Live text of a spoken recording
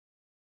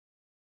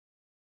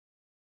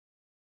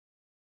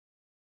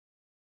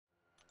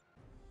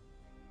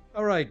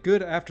All right,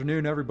 good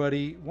afternoon,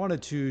 everybody.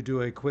 Wanted to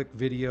do a quick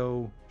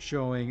video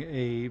showing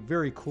a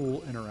very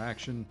cool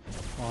interaction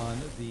on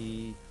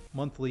the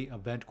monthly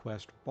event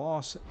quest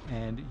boss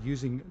and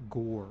using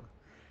Gore.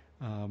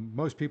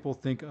 Most people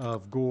think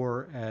of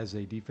Gore as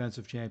a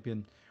defensive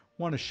champion.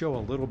 Want to show a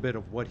little bit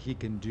of what he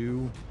can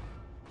do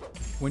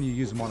when you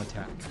use him on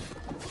attack.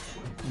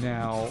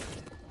 Now,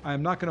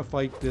 I'm not going to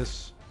fight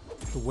this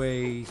the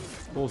way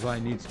Bullseye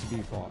needs to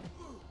be fought.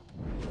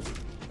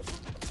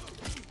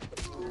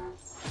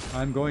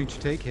 I'm going to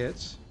take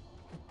hits,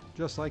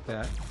 just like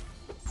that.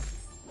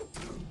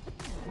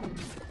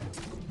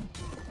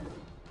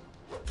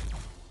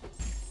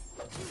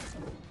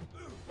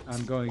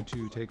 I'm going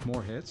to take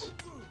more hits.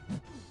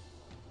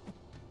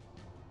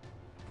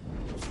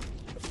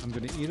 I'm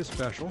going to eat a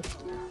special.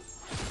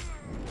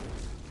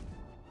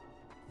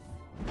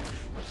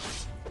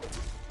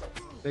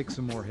 Take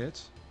some more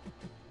hits.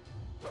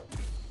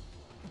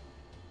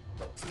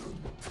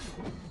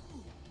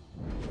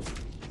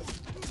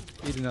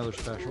 Eat another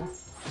special.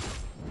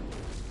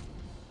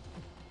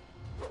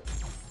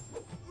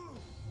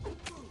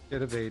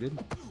 Get evaded.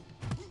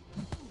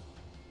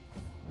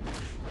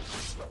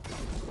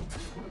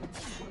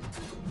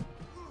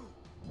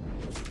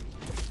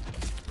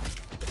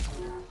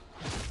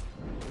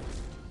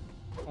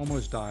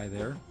 Almost die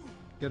there.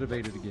 Get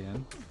evaded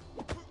again.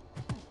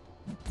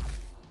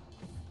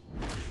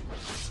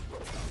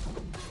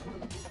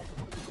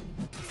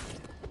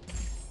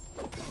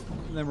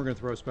 And then we're going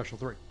to throw a special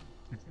 3.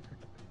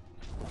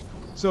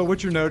 So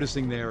what you're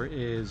noticing there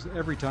is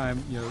every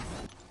time,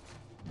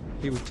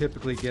 he would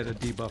typically get a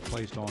debuff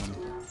placed on him,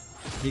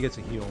 he gets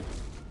a heal.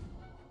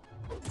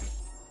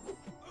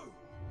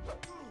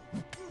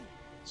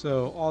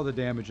 So all the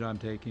damage I'm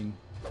taking,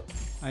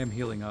 I am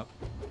healing up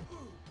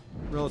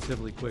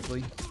relatively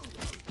quickly.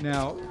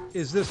 Now,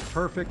 is this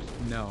perfect?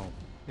 No.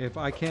 If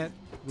I can't,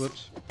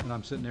 whoops, and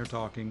I'm sitting there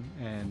talking,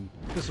 and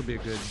this will be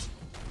a good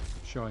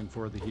showing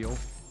for the heal.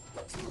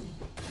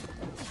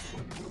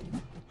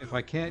 If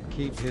I can't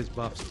keep his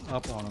buffs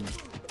up on him,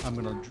 I'm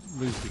going to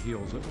lose the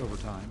heals over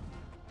time.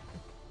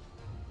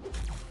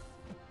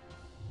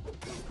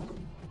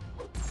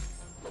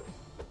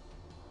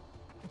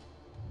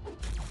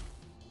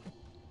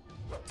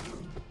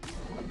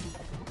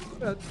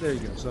 There you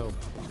go. So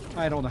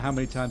I don't know how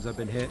many times I've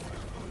been hit,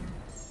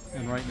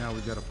 and right now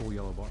we've got a full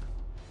yellow bar.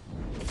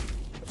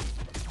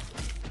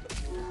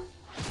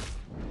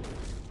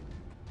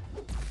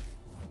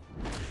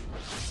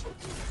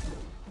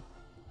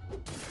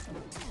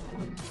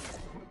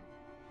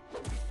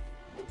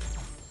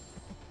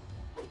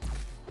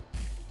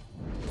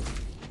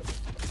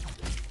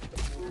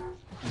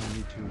 I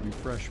need to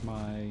refresh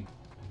my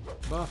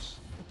buffs.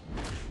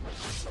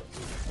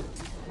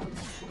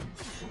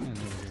 And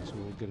there we go, so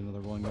we'll get another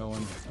one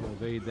going. We'll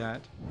evade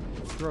that,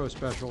 throw a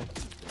special,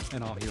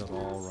 and I'll heal it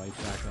all right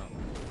back up.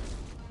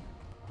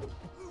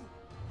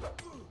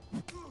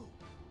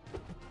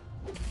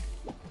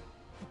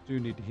 Do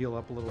need to heal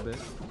up a little bit.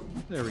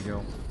 There we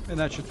go. And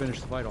that should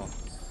finish the fight off.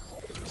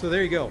 So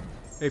there you go.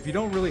 If you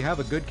don't really have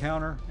a good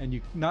counter and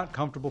you're not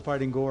comfortable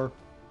fighting Gore,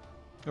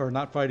 or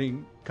not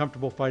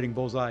comfortable fighting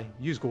Bullseye,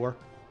 use Gore.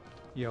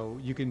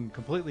 You can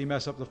completely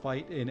mess up the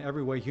fight in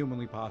every way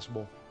humanly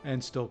possible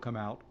and still come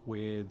out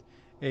with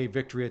a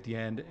victory at the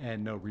end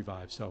and no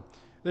revive. So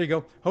there you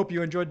go. Hope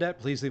you enjoyed that.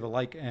 Please leave a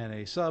like and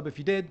a sub if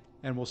you did,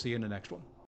 and we'll see you in the next one.